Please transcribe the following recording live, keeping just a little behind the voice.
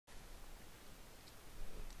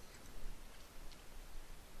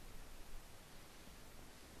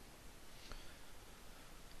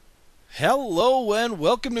Hello and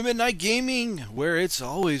welcome to Midnight Gaming, where it's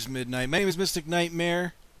always midnight. My name is Mystic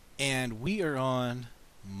Nightmare, and we are on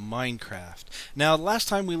Minecraft. Now, last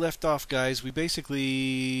time we left off, guys, we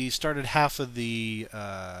basically started half of the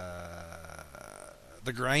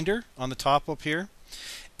grinder on the top up here,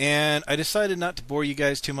 and I decided not to bore you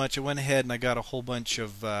guys too much. I went ahead and I got a whole bunch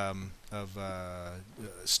of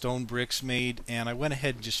stone bricks made, and I went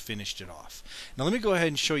ahead and just finished it off. Now, let me go ahead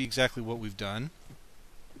and show you exactly what we've done.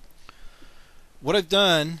 What I've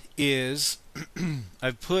done is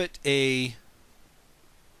I've put a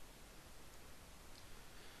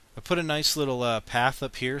nice little path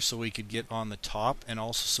up here so we could get on the top, and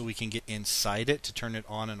also so we can get inside it to turn it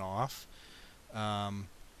on and off.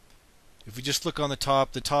 If we just look on the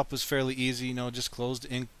top was fairly easy. You know, just closed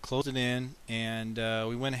it in, and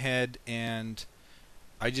we went ahead and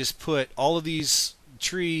I just put all of these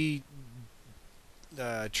tree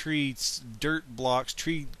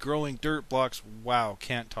growing dirt blocks. Wow,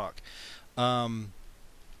 can't talk.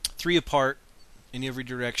 3 apart in every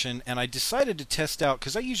direction, and I decided to test out,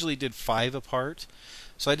 because I usually did 5 apart,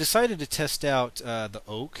 so I decided to test out the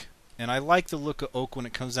oak. And I like the look of oak when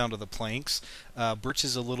it comes down to the planks. Birch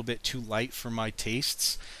is a little bit too light for my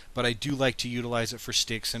tastes, but I do like to utilize it for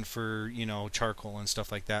sticks and for, you know, charcoal and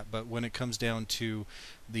stuff like that. But when it comes down to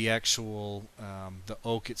the actual the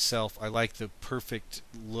oak itself, I like the perfect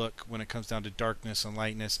look when it comes down to darkness and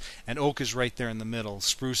lightness. And oak is right there in the middle.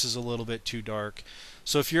 Spruce is a little bit too dark.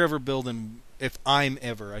 So if you're ever building, if I'm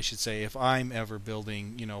ever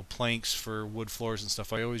building, you know, planks for wood floors and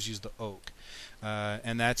stuff, I always use the oak.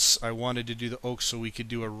 And I wanted to do the oak so we could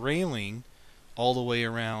do a railing all the way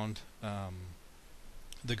around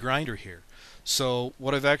the grinder here. So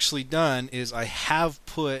what I've actually done is I have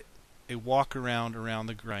put a walk around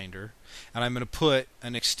the grinder, and I'm going to put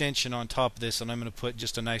an extension on top of this, and I'm going to put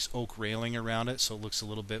just a nice oak railing around it so it looks a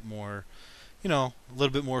little bit more, you know, a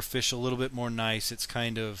little bit more official, a little bit more nice. It's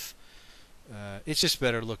kind of it's just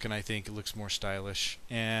better looking, I think. It looks more stylish,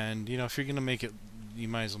 and you know, if you're going to make it, you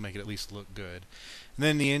might as well make it at least look good. And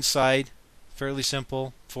then the inside, fairly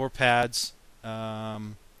simple, 4 pads. I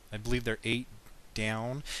believe they're 8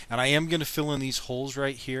 down, and I am going to fill in these holes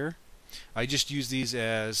right here. I just use these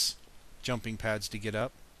as jumping pads to get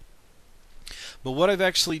up. But what I've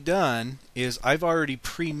actually done is I've already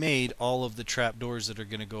pre-made all of the trapdoors that are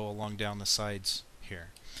going to go along down the sides here.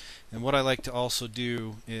 And what I like to also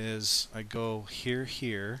do is I go here,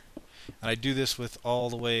 and I do this with all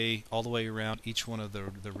the way around each one of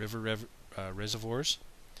the river reservoirs.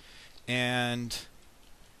 And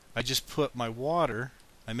I just put my water.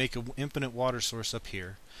 I make an infinite water source up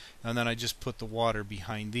here, and then I just put the water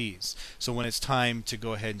behind these. So when it's time to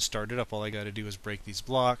go ahead and start it up, all I got to do is break these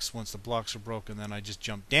blocks. Once the blocks are broken, then I just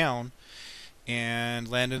jump down and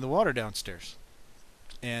land in the water downstairs.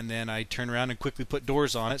 And then I turn around and quickly put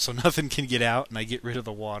doors on it so nothing can get out, and I get rid of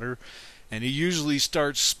the water. And it usually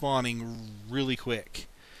starts spawning really quick.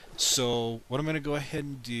 So what I'm going to go ahead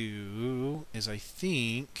and do is I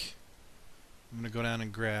think I'm going to go down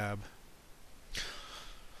and grab...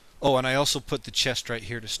 Oh, and I also put the chest right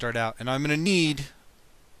here to start out. And I'm going to need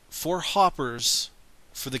 4 hoppers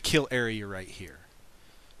for the kill area right here.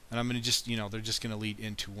 And I'm going to just, you know, they're just going to lead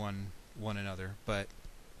into one another. But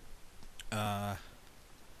I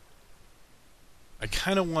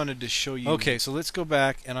kind of wanted to show you... Okay, so let's go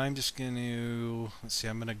back, and I'm just going to... Let's see,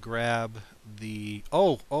 I'm going to grab the...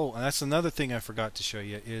 Oh, and that's another thing I forgot to show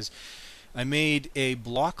you, is I made a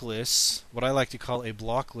blockless, what I like to call a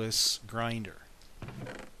blockless grinder.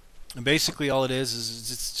 And basically all it is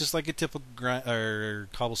it's just like a typical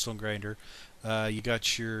cobblestone grinder. You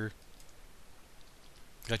got your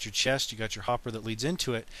chest, you got your hopper that leads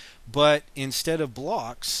into it, but instead of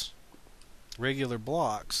blocks, regular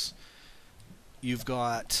blocks, you've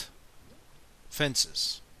got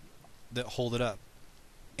fences that hold it up.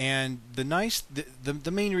 And the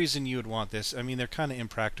main reason you would want this, I mean, they're kind of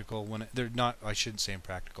impractical when they're not. I shouldn't say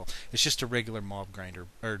impractical. It's just a regular mob grinder,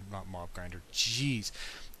 or not mob grinder. Jeez,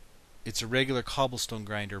 it's a regular cobblestone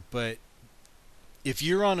grinder. But if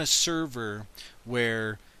you're on a server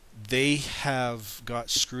where they have got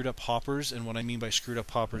screwed up hoppers, and what I mean by screwed up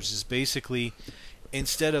hoppers is basically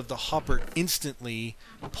instead of the hopper instantly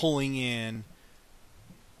pulling in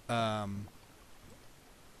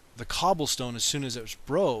the cobblestone as soon as it's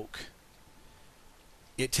broke,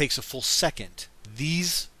 it takes a full second.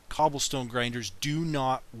 These cobblestone grinders do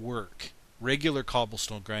not work. Regular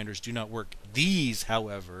cobblestone grinders do not work. These,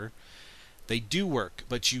 however, they do work,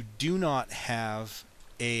 but you do not have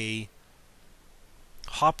a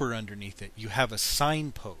hopper underneath it. You have a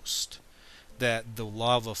signpost that the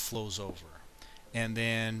lava flows over. and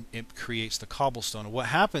then it creates the cobblestone. And what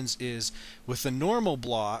happens is with a normal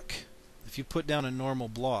block, if you put down a normal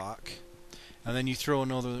block and then you throw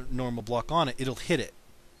another normal block on it, it'll hit it.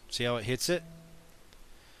 See how it hits it?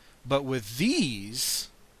 But with these,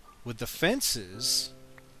 with the fences,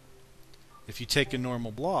 if you take a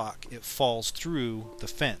normal block, it falls through the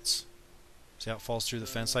fence. See how it falls through the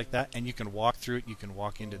fence like that? And you can walk through it, you can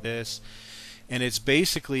walk into this. And it's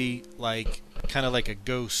basically like kind of like a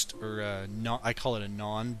ghost, or I call it a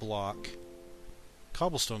non-block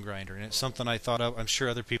cobblestone grinder. And it's something I thought of. I'm sure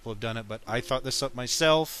other people have done it, but I thought this up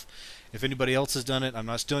myself. If anybody else has done it, I'm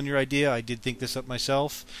not stealing your idea. I did think this up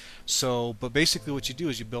myself. So, but basically what you do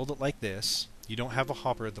is you build it like this. You don't have a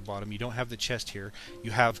hopper at the bottom. You don't have the chest here.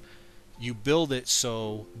 You build it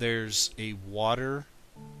so there's a water.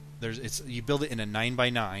 You build it in a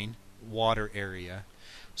 9x9 water area.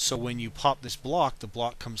 So when you pop this block, the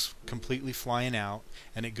block comes completely flying out,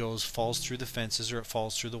 and it falls through the fences, or it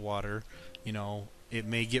falls through the water. You know, it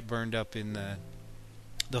may get burned up in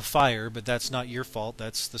the fire, but that's not your fault.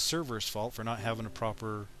 That's the server's fault for not having a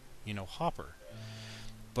proper, hopper.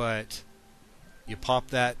 But you pop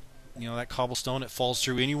that, that cobblestone, it falls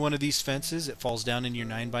through any one of these fences, it falls down in your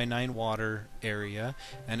 9x9 water area,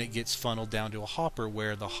 and it gets funneled down to a hopper,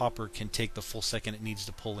 where the hopper can take the full second it needs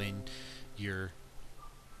to pull in your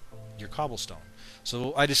cobblestone.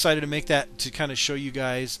 So I decided to make that to kind of show you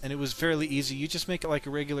guys, and it was fairly easy. You just make it like a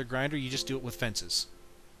regular grinder, you just do it with fences.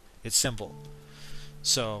 It's simple.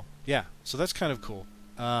 So yeah, so that's kind of cool.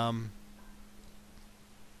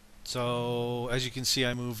 So as you can see,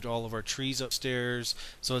 I moved all of our trees upstairs,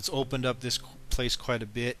 so it's opened up this place quite a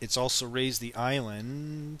bit. It's also raised the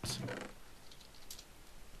island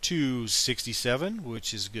to 67,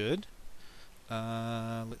 which is good.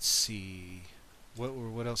 Let's see.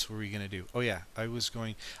 What else were we going to do? Oh yeah,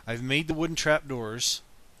 I've made the wooden trapdoors.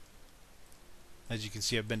 As you can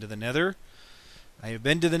see, I've been to the nether. I have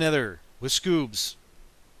been to the nether with Scoobs.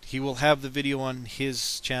 He will have the video on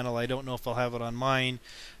his channel. I don't know if I'll have it on mine,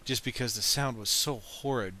 just because the sound was so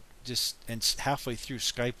horrid. And halfway through,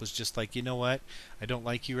 Skype was just like, you know what? I don't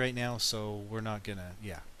like you right now, so we're not gonna.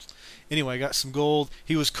 Yeah. Anyway, I got some gold.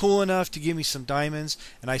 He was cool enough to give me some diamonds,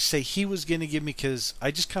 and I say he was gonna give me because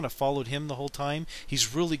I just kind of followed him the whole time.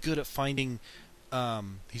 He's really good at finding.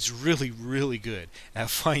 He's really, really good at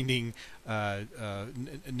finding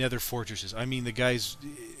nether fortresses. I mean,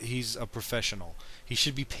 he's a professional. He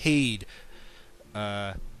should be paid,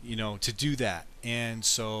 to do that. And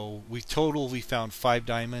so we found 5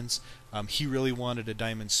 diamonds. He really wanted a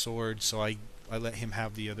diamond sword, so I let him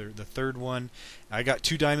have the third one. I got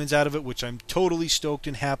 2 diamonds out of it, which I'm totally stoked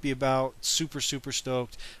and happy about. Super, super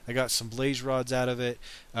stoked. I got some blaze rods out of it.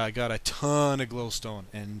 I got a ton of glowstone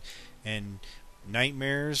and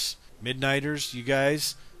nightmares, midnighters, you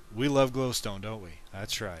guys, we love glowstone, don't we?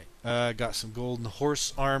 That's right. Got some golden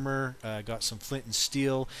horse armor, got some flint and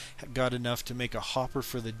steel, got enough to make a hopper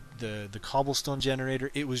for the cobblestone generator.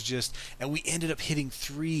 It was just, and we ended up hitting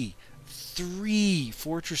three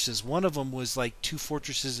fortresses. One of them was like 2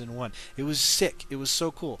 fortresses in one. It was sick. It was so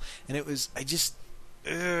cool. And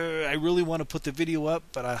I really want to put the video up,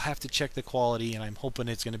 but I'll have to check the quality, and I'm hoping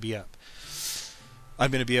it's going to be up. I'm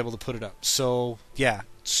going to be able to put it up. So, yeah,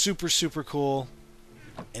 super, super cool.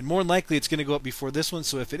 And more than likely, it's going to go up before this one.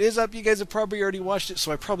 So if it is up, you guys have probably already watched it.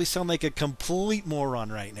 So I probably sound like a complete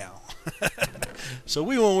moron right now. So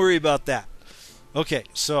we won't worry about that. Okay,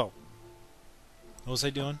 so what was I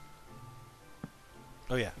doing?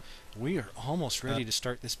 Oh, yeah. We are almost ready to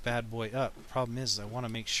start this bad boy up. The problem is I want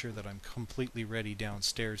to make sure that I'm completely ready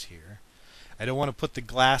downstairs here. I don't want to put the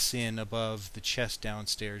glass in above the chest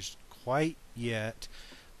downstairs quite yet,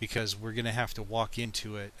 because we're going to have to walk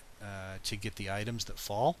into it to get the items that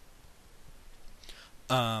fall.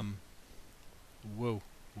 Whoa.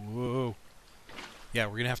 Yeah,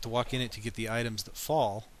 we're going to have to walk in it to get the items that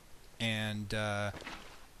fall. And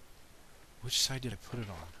which side did I put it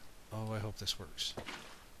on? Oh, I hope this works.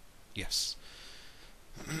 Yes.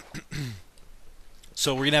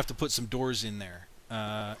 So we're going to have to put some doors in there.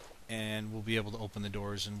 And we'll be able to open the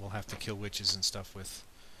doors, and we'll have to kill witches and stuff with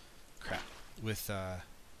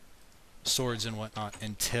swords and whatnot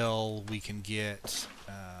until we can get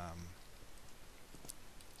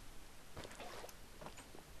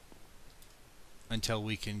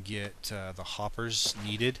the hoppers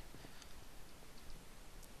needed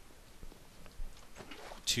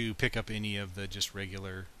to pick up any of the just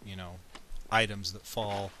regular, items that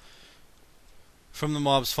fall from the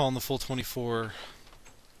mobs fall in the full 24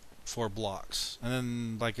 blocks. And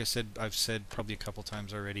then, like I said, I've said probably a couple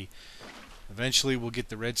times already, eventually we'll get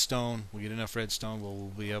the redstone. We'll get enough redstone,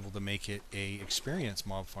 we'll be able to make it a experience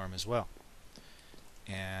mob farm as well.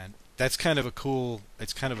 And that's kind of a cool.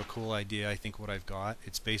 It's kind of a cool idea. I think what I've got.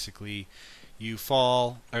 It's basically you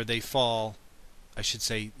fall or they fall. I should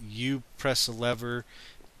say you press a lever.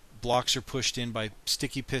 Blocks are pushed in by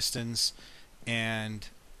sticky pistons, and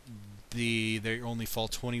they only fall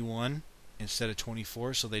 21 instead of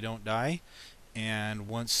 24, so they don't die. And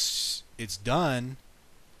once it's done,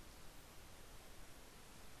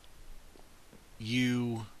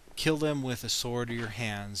 you kill them with a sword or your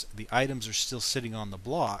hands. The items are still sitting on the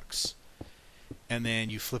blocks, and then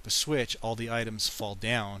you flip a switch, all the items fall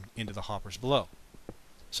down into the hoppers below.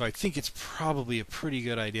 So I think it's probably a pretty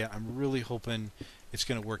good idea. I'm really hoping it's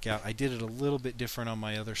going to work out. I did it a little bit different on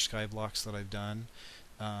my other Skyblocks that I've done,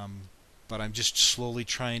 but I'm just slowly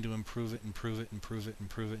trying to improve it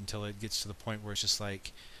until it gets to the point where it's just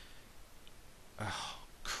like, oh,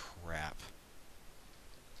 crap.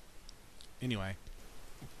 Anyway,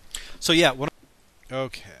 so yeah,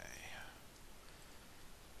 okay.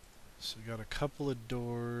 So we got a couple of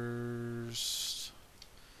doors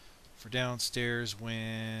for downstairs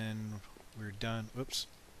when we're done. Oops,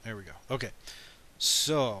 there we go. Okay,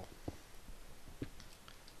 so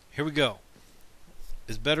here we go.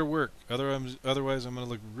 This better work. Otherwise, I'm going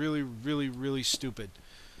to look really, really, really stupid.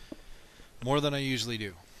 More than I usually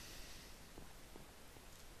do.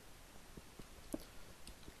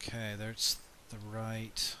 Okay, that's the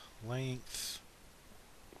right length.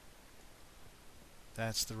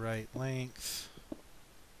 That's the right length.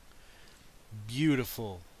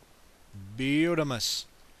 Beautiful. Beautimus.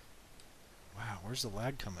 Wow, where's the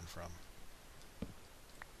lag coming from?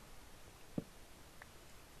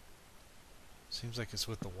 Seems like it's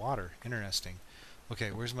with the water. Interesting. Okay,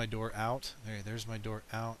 where's my door out? Okay, there's my door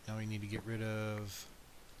out. Now we need to get rid of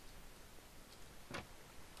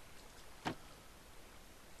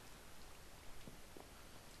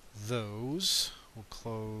those. We'll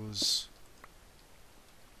close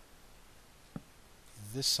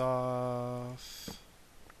this off.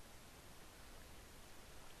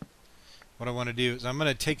 What I want to do is I'm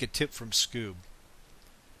going to take a tip from Scoob.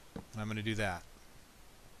 And I'm going to do that.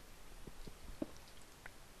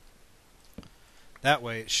 That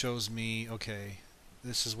way it shows me, okay,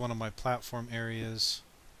 this is one of my platform areas.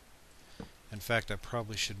 In fact, I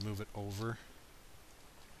probably should move it over.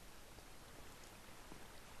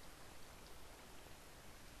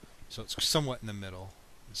 So it's somewhat in the middle.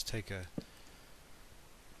 Let's take a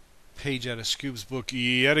page out of Scoob's book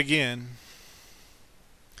yet again.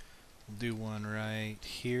 We'll do one right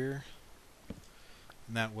here.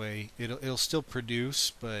 And that way it'll still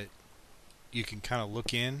produce, but you can kind of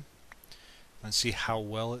look in and see how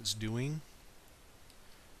well it's doing.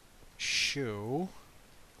 Show.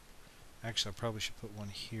 Actually, I probably should put one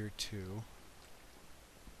here too.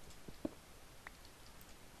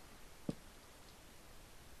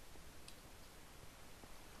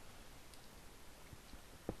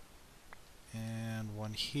 And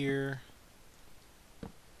one here.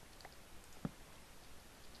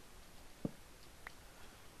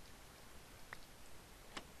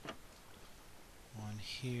 One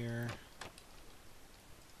here.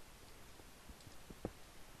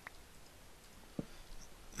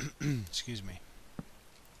 Excuse me.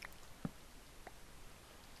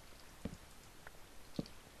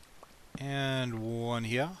 And one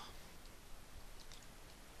here.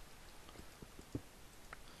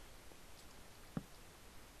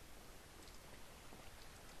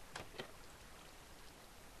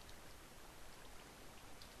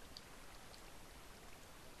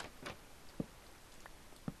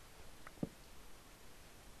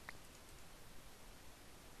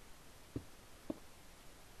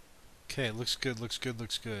 Okay, looks good, looks good,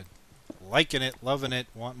 looks good. Liking it, loving it,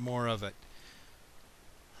 want more of it.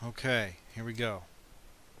 Okay, here we go.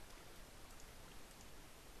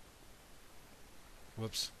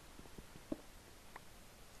 Whoops.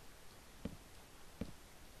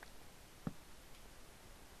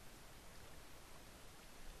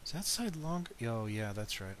 Is that side longer? Oh, yeah,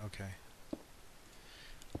 that's right. Okay.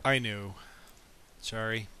 I knew.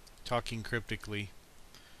 Sorry. Talking cryptically.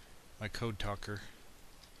 My code talker.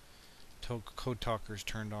 Code talker's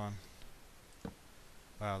turned on.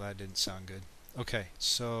 Wow, that didn't sound good. Okay,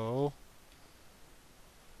 so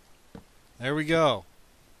there we go.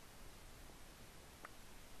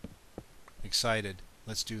 Excited.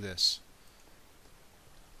 Let's do this.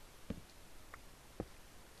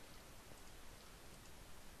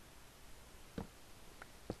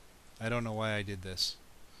 I don't know why I did this.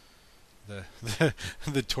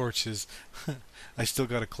 The torches. I still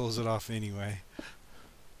got to close it off anyway.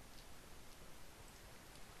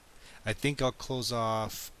 I think I'll close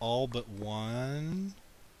off all but one.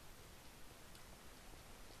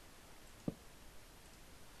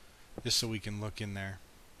 just so we can look in there.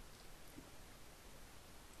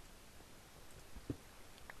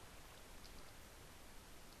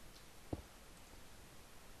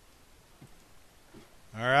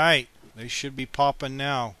 Alright, they should be popping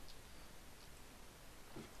now.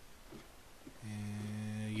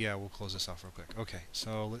 Yeah, we'll close this off real quick. Okay,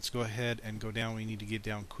 so let's go ahead and go down. We need to get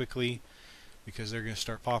down quickly because they're going to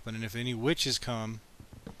start popping. And if any witches come,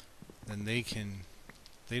 then they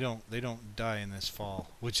don't die in this fall,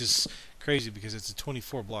 which is crazy because it's a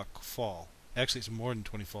 24 block fall. Actually, it's more than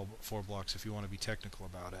 24 blocks if you want to be technical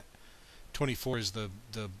about it. 24 is the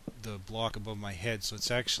block above my head, so it's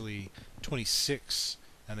actually 26,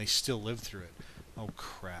 and they still live through it. Oh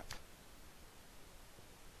crap.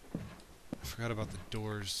 I forgot about the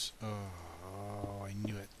doors. Oh, I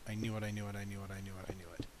knew it. I knew it. I knew it. I knew it. I knew it. I knew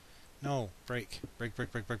it. No, break. Break,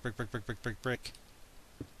 break, break, break, break, break, break, break, break, break.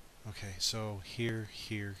 Okay, so here,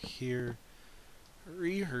 here, here.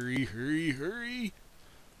 Hurry, hurry, hurry, hurry.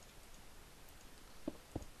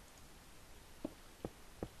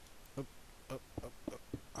 Up, up, up,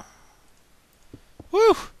 up.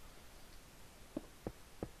 Woo!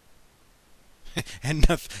 And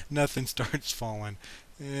nothing starts falling.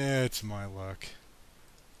 It's my luck.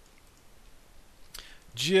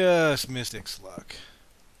 Just Mystic's luck.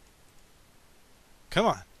 Come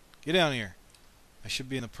on, get down here. I should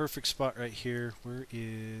be in the perfect spot right here. Where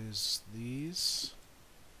is these?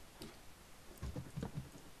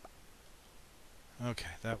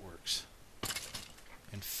 Okay, that works.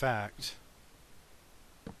 In fact...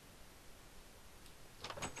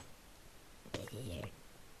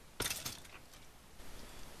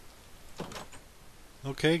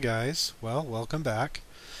 Okay guys, well, welcome back.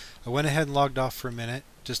 I went ahead and logged off for a minute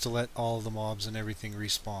just to let all the mobs and everything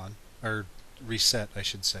respawn, or reset I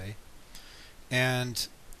should say. And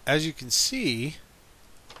as you can see,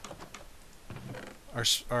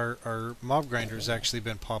 our mob grinder has actually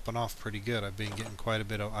been popping off pretty good. I've been getting quite a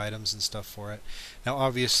bit of items and stuff for it. Now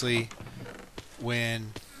obviously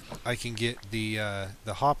when I can get the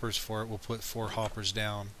hoppers for it, we'll put 4 hoppers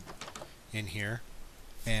down in here,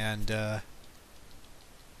 and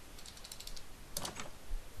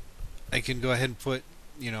I can go ahead and put,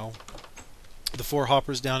 you know, the 4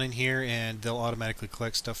 hoppers down in here, and they'll automatically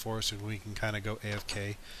collect stuff for us, so we can kind of go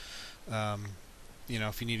AFK. You know,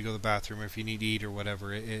 if you need to go to the bathroom, or if you need to eat, or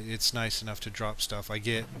whatever, it's nice enough to drop stuff. I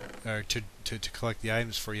get, to collect the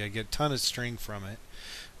items for you. I get a ton of string from it,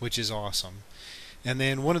 which is awesome. And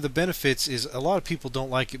then one of the benefits is a lot of people don't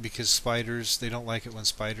like it because spiders, they don't like it when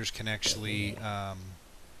spiders can actually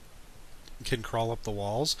can crawl up the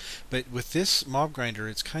walls. But with this mob grinder,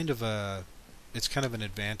 it's kind of an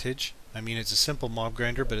advantage. I mean, it's a simple mob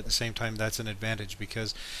grinder, but at the same time that's an advantage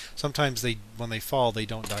because sometimes when they fall, they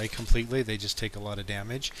don't die completely, they just take a lot of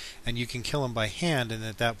damage, and you can kill them by hand, and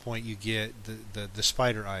at that point you get the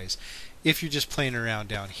spider eyes if you're just playing around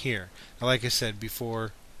down here. Now, like I said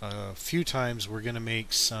before a few times, we're going to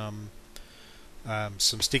make some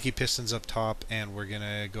sticky pistons up top, and we're going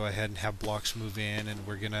to go ahead and have blocks move in, and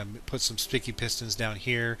we're going to put some sticky pistons down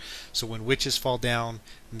here, so when witches fall down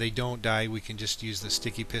and they don't die, we can just use the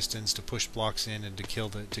sticky pistons to push blocks in and to kill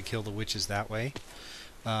the witches that way.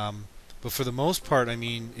 But for the most part, I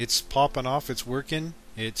mean, it's popping off, it's working,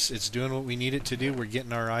 it's doing what we need it to do, we're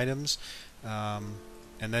getting our items,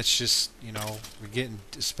 and that's just, you know, we're getting,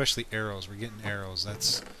 especially arrows, we're getting arrows.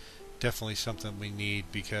 That's definitely something we need,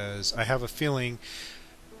 because I have a feeling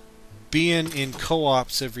being in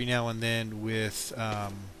co-ops every now and then with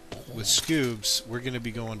Scoobs, we're going to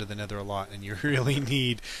be going to the Nether a lot, and you really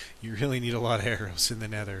need a lot of arrows in the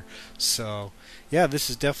Nether. So yeah, this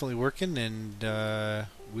is definitely working, and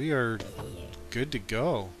we are good to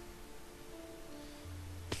go.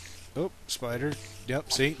 Oh, spider.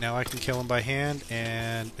 Yep, see, now I can kill him by hand,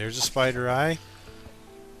 and there's a spider eye.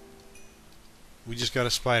 We just got a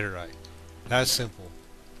spider eye. That's simple.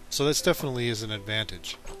 So this definitely is an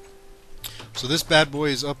advantage. So this bad boy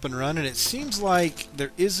is up and running. It seems like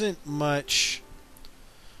there isn't much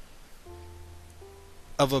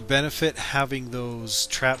of a benefit having those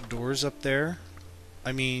trap doors up there.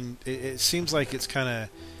 I mean, it seems like it's kind of,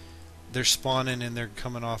 they're spawning and they're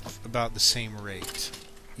coming off about the same rate.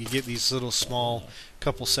 You get these little small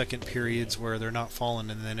couple second periods where they're not falling,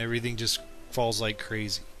 and then everything just falls like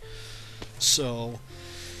crazy. So,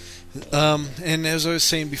 and as I was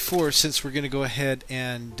saying before, since we're going to go ahead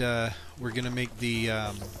and we're going to make the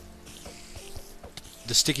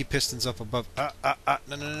sticky pistons up above.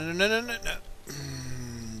 No.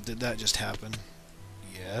 Did that just happen?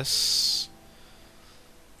 Yes.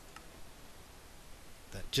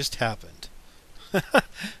 That just happened.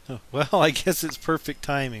 Well, I guess it's perfect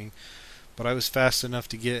timing, but I was fast enough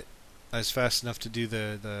to get I was fast enough to do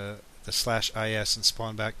the /is and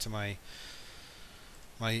spawn back to my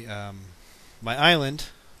island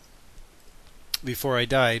before I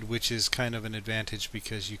died, which is kind of an advantage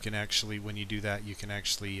because you can actually, when you do that, you can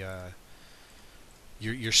actually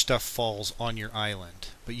your stuff falls on your island,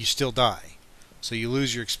 but you still die. So you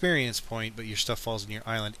lose your experience point, but your stuff falls on your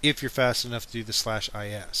island if you're fast enough to do the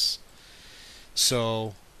 /is.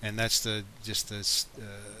 So, and that's the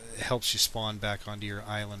it helps you spawn back onto your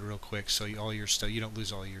island real quick, so all your stuff, you don't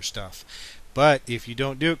lose all your stuff. But if you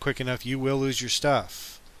don't do it quick enough, you will lose your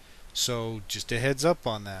stuff. So just a heads up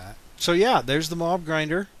on that. So yeah, there's the mob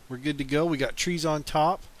grinder. We're good to go. We got trees on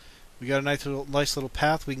top. We got a nice little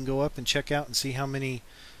path we can go up and check out and see how many,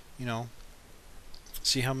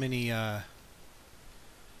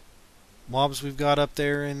 mobs we've got up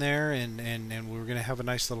there in there, and we're gonna have a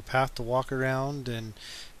nice little path to walk around, and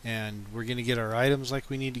we're gonna get our items like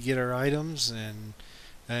we need to get our items, and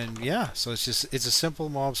yeah, so it's a simple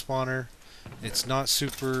mob spawner. It's not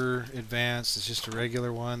super advanced. It's just a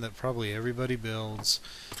regular one that probably everybody builds.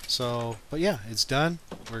 So, but yeah, it's done.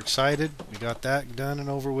 We're excited. We got that done and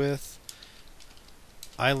over with.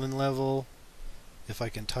 Island level, if I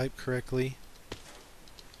can type correctly,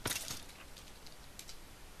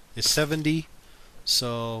 is 70.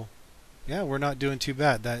 So, yeah, we're not doing too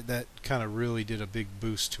bad. That kind of really did a big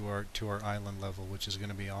boost to our island level, which is going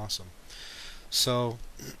to be awesome. So.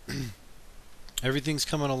 Everything's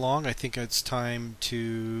coming along. I think it's time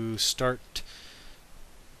to start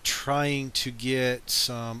trying to get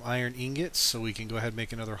some iron ingots so we can go ahead and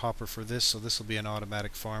make another hopper for this. So this will be an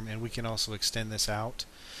automatic farm, and we can also extend this out.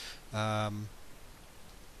 Yeah,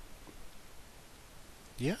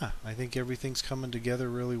 I think everything's coming together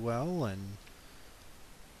really well, and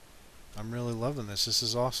I'm really loving this. This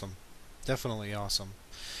is awesome. Definitely awesome.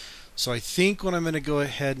 So I think what I'm going to go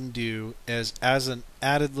ahead and do is, as an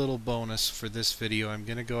added little bonus for this video, I'm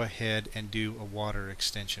going to go ahead and do a water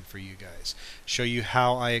extension for you guys. Show you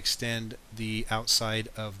how I extend the outside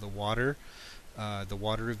of the water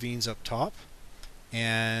ravines up top.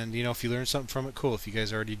 And, if you learn something from it, cool. If you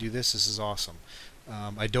guys already do this, this is awesome.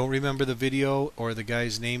 I don't remember the video or the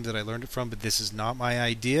guy's name that I learned it from, but this is not my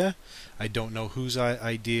idea. I don't know whose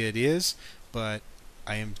idea it is, but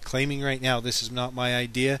I am claiming right now this is not my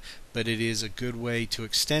idea, but it is a good way to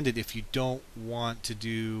extend it if you don't want to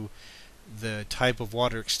do the type of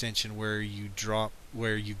water extension where you go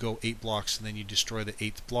 8 blocks and then you destroy the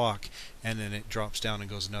 8th block and then it drops down and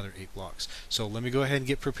goes another 8 blocks. So let me go ahead and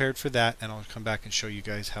get prepared for that, and I'll come back and show you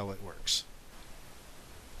guys how it works.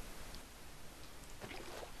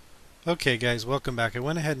 Okay guys, welcome back. I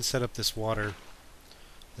went ahead and set up this water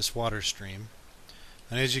stream.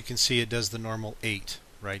 And as you can see, it does the normal 8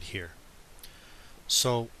 right here.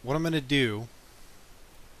 So what I'm going to do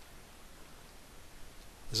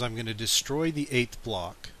is I'm going to destroy the 8th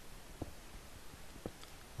block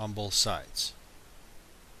on both sides.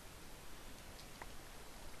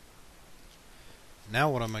 Now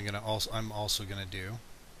what I'm also going to do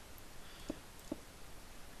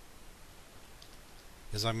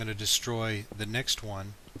is I'm going to destroy the next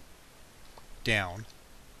one down.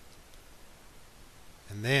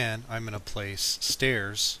 And then I'm going to place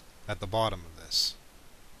stairs at the bottom of this.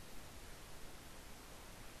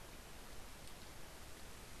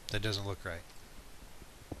 That doesn't look right.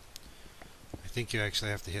 I think you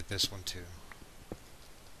actually have to hit this one too.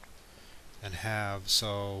 And have,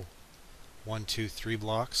 1, 2, 3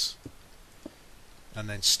 blocks. And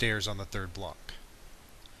then stairs on the 3rd block.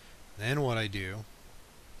 Then what I do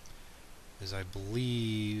is, I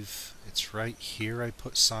believe it's right here, I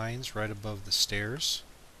put signs right above the stairs.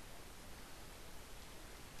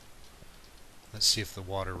 Let's see if the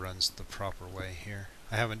water runs the proper way here.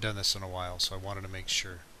 I haven't done this in a while, so I wanted to make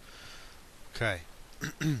sure. Okay.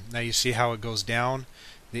 Now you see how it goes down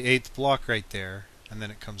the 8th block right there, and then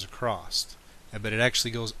it comes across. But it actually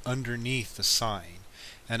goes underneath the sign,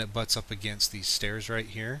 and it butts up against these stairs right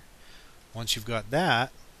here. Once you've got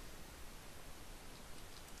that,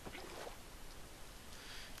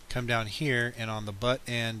 come down here, and on the butt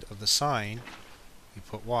end of the sign you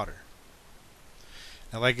put water.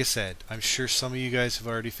 Now like I said, I'm sure some of you guys have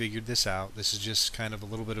already figured this out. This is just kind of a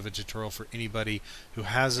little bit of a tutorial for anybody who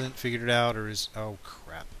hasn't figured it out, or is, oh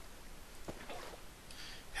crap,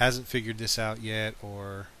 hasn't figured this out yet,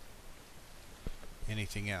 or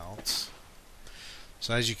anything else.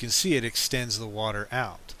 So as you can see, it extends the water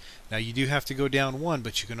out. Now you do have to go down 1,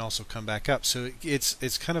 but you can also come back up. So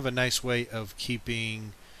it's kind of a nice way of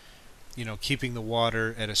keeping the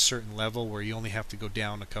water at a certain level where you only have to go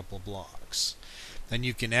down a couple of blocks. Then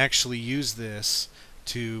you can actually use this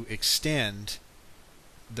to extend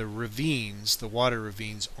the ravines, the water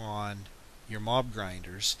ravines on your mob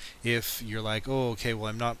grinders. If you're like, oh, okay, well,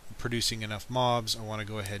 I'm not producing enough mobs, I want to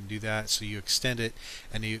go ahead and do that, so you extend it,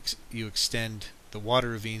 and you extend the water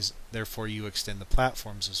ravines, therefore you extend the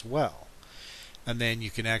platforms as well. And then you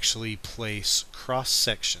can actually place cross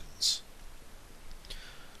sections.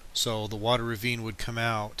 So the water ravine would come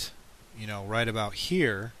out, you know, right about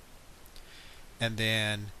here, and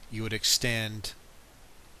then you would extend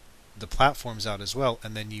the platforms out as well,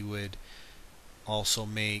 and then you would also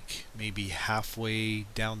make maybe halfway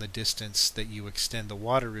down the distance that you extend the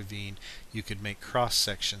water ravine, you could make cross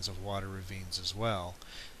sections of water ravines as well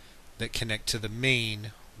that connect to the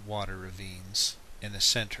main water ravines in the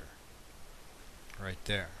center right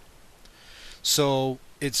there. So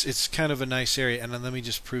it's kind of a nice area, and then let me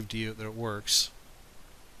just prove to you that it works.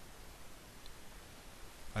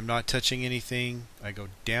 I'm not touching anything. I go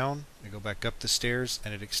down, I go back up the stairs,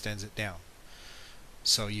 and it extends it down.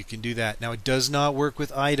 So you can do that. Now it does not work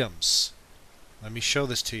with items. Let me show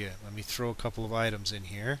this to you. Let me throw a couple of items in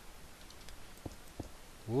here.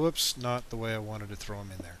 Whoops, not the way I wanted to throw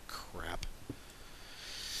them in there. Crap.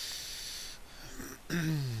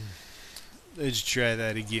 Let's try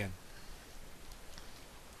that again.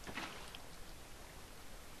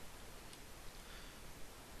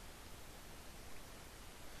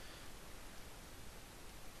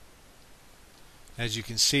 As you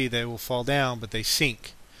can see, they will fall down, but they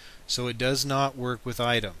sink. So it does not work with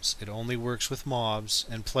items. It only works with mobs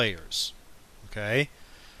and players. Okay?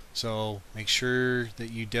 So make sure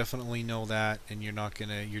that you definitely know that, and you're not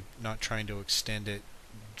trying to extend it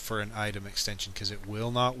for an item extension, because it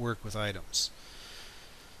will not work with items.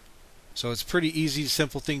 So it's a pretty easy,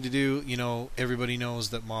 simple thing to do. You know, everybody knows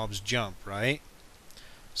that mobs jump, right?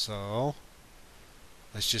 So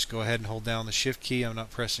let's just go ahead and hold down the shift key. I'm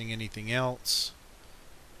not pressing anything else,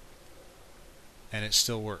 and it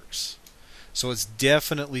still works. So it's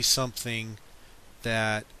definitely something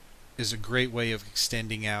that is a great way of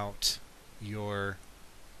extending out your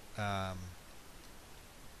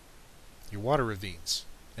water ravines.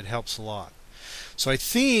 It helps a lot. So I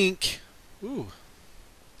think, ooh,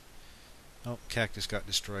 oh, cactus got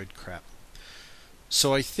destroyed. Crap.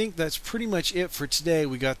 So I think that's pretty much it for today.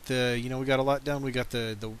 We got we got a lot done. We got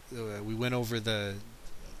we went over the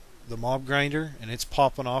mob grinder, and it's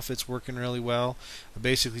popping off. It's working really well. I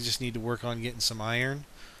basically just need to work on getting some iron.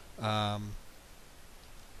 I've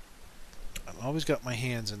always got my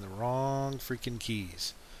hands in the wrong freaking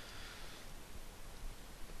keys.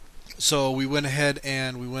 So we went ahead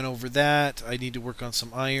and we went over that. I need to work on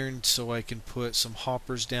some iron so I can put some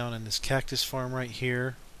hoppers down in this cactus farm right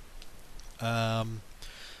here. I've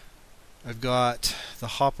got the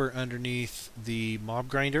hopper underneath the mob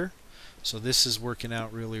grinder. So this is working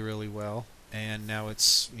out really, really well, and now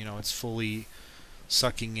it's fully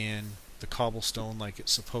sucking in the cobblestone like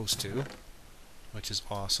it's supposed to, which is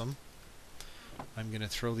awesome. I'm going to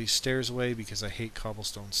throw these stairs away because I hate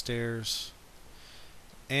cobblestone stairs.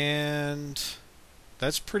 And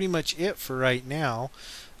that's pretty much it for right now.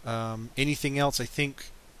 Anything else, I think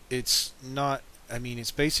it's not,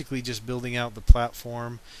 it's basically just building out the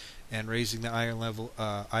platform and raising the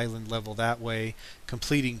island level that way,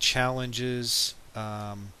 completing challenges,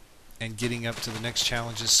 and getting up to the next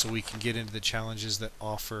challenges so we can get into the challenges that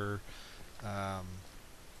offer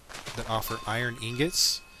iron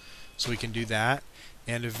ingots, so we can do that.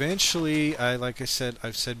 And eventually, like I said,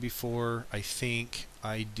 I've said before, I think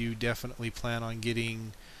I do definitely plan on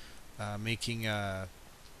making a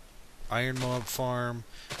iron mob farm,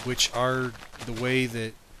 which are the way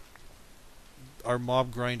that our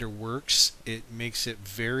mob grinder works. It makes it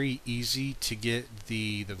very easy to get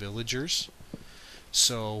the villagers,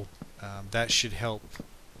 so that should help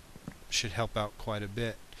out quite a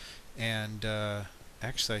bit. And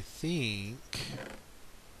actually, I think,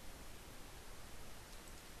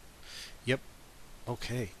 yep,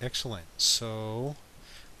 okay, excellent. So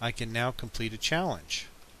I can now complete a challenge,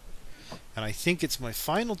 and I think it's my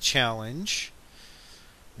final challenge.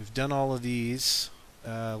 We've done all of these.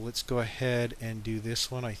 Let's go ahead and do this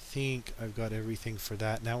one. I think I've got everything for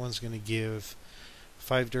that. And that one's going to give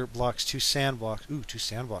 5 dirt blocks, 2 sand blocks. Ooh, 2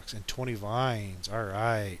 sand blocks and 20 vines.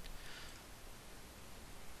 Alright.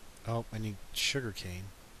 Oh, I need sugar cane.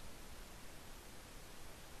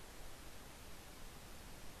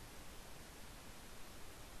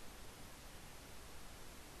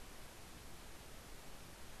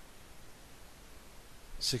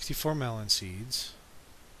 $64 melon seeds.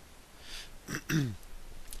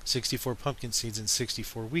 64 pumpkin seeds and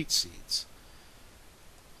 64 wheat seeds.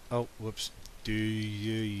 Oh, whoops.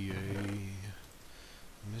 Mr.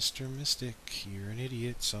 Mystic, you're an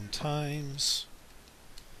idiot sometimes.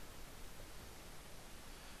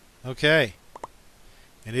 Okay.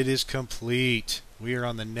 And it is complete. We are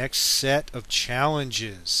on the next set of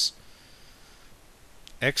challenges.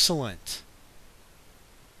 Excellent.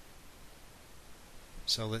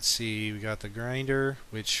 So let's see, we got the grinder,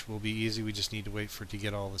 which will be easy. We just need to wait for it to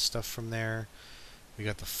get all the stuff from there. We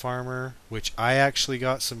got the farmer, which I actually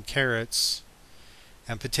got some carrots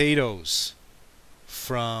and potatoes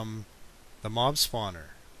from the mob spawner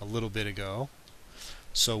a little bit ago.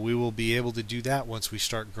 So we will be able to do that once we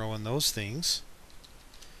start growing those things.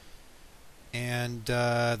 And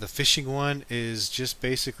the fishing one is just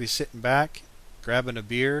basically sitting back, grabbing a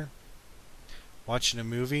beer, watching a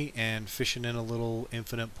movie, and fishing in a little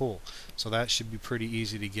infinite pool. So that should be pretty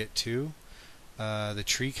easy to get to. The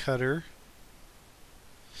tree cutter,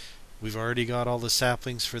 we've already got all the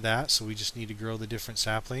saplings for that, so we just need to grow the different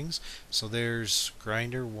saplings. So there's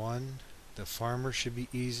grinder 1. The farmer should be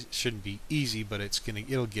easy. Shouldn't be easy, but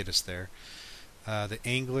it'll get us there. The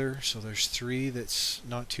angler, so there's 3. That's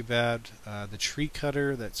not too bad. The tree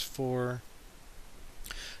cutter, that's 4.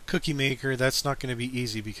 Cookie maker, that's not going to be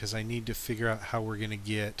easy because I need to figure out how we're going to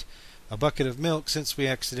get a bucket of milk since we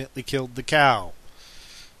accidentally killed the cow.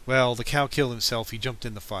 Well, the cow killed himself. He jumped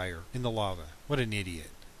in the fire, in the lava. What an idiot.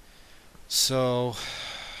 So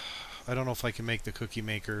I don't know if I can make the cookie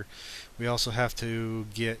maker. We also have to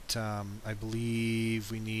get, I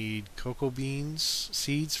believe we need cocoa beans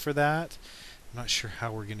seeds for that. I'm not sure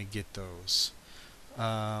how we're going to get those.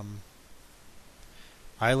 Island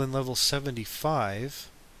level 75.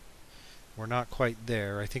 We're not quite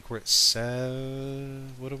there. I think we're at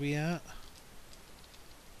 7. What are we at?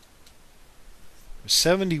 We're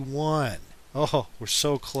 71. Oh, we're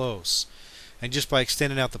so close. And just by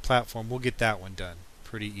extending out the platform, we'll get that one done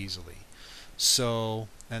pretty easily. So,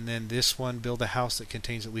 and then this one, build a house that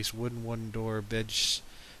contains at least wooden door, bed,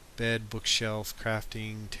 bookshelf,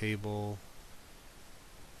 crafting table,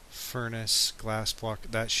 furnace, glass block.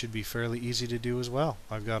 That should be fairly easy to do as well.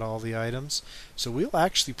 I've got all the items. So we'll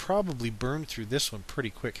actually probably burn through this one pretty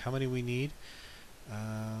quick. How many we need?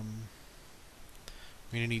 We're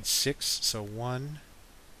going to need 6. So 1,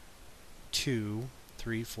 2,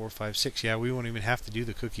 3, 4, 5, 6. Yeah, we won't even have to do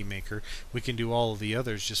the cookie maker. We can do all of the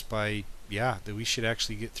others just by, yeah, that we should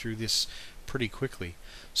actually get through this pretty quickly.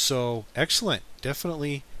 So excellent.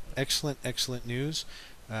 Definitely excellent news.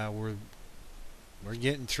 We're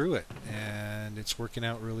getting through it, and it's working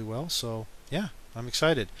out really well. So yeah, I'm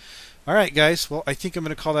excited. All right, guys. Well, I think I'm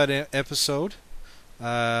going to call that episode.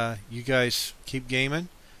 You guys keep gaming.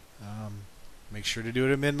 Make sure to do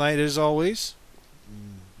it at midnight as always.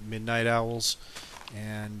 Midnight owls.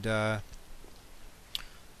 And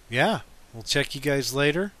yeah, we'll check you guys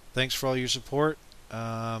later. Thanks for all your support.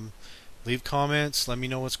 Leave comments. Let me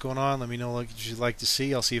know what's going on. Let me know what you'd like to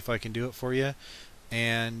see. I'll see if I can do it for you.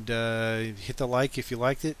 And hit the like if you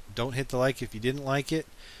liked it. Don't hit the like if you didn't like it.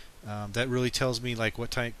 That really tells me like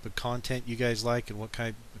what type of content you guys like and what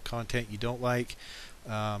kind of content you don't like.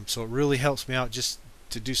 So it really helps me out just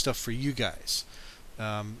to do stuff for you guys,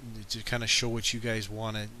 to kind of show what you guys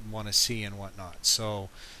want to see and whatnot. So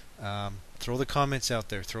throw the comments out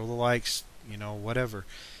there, throw the likes, whatever,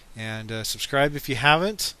 and subscribe if you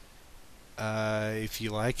haven't. If you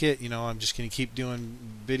like it, I'm just going to keep doing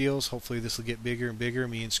videos. Hopefully this will get bigger and bigger.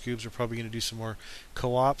 Me and Scoobs are probably going to do some more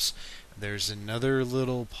co-ops. There's another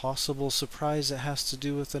little possible surprise that has to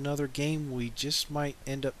do with another game we just might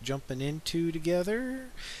end up jumping into together.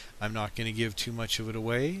 I'm not going to give too much of it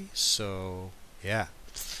away, so yeah.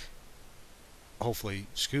 Hopefully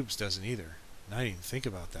Scoobs doesn't either. I didn't even think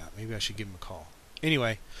about that. Maybe I should give him a call.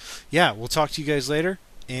 Anyway, yeah, we'll talk to you guys later,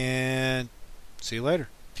 and see you later.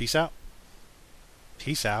 Peace out.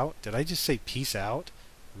 Peace out? Did I just say peace out?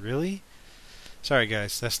 Really? Sorry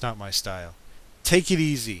guys, that's not my style. Take it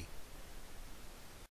easy.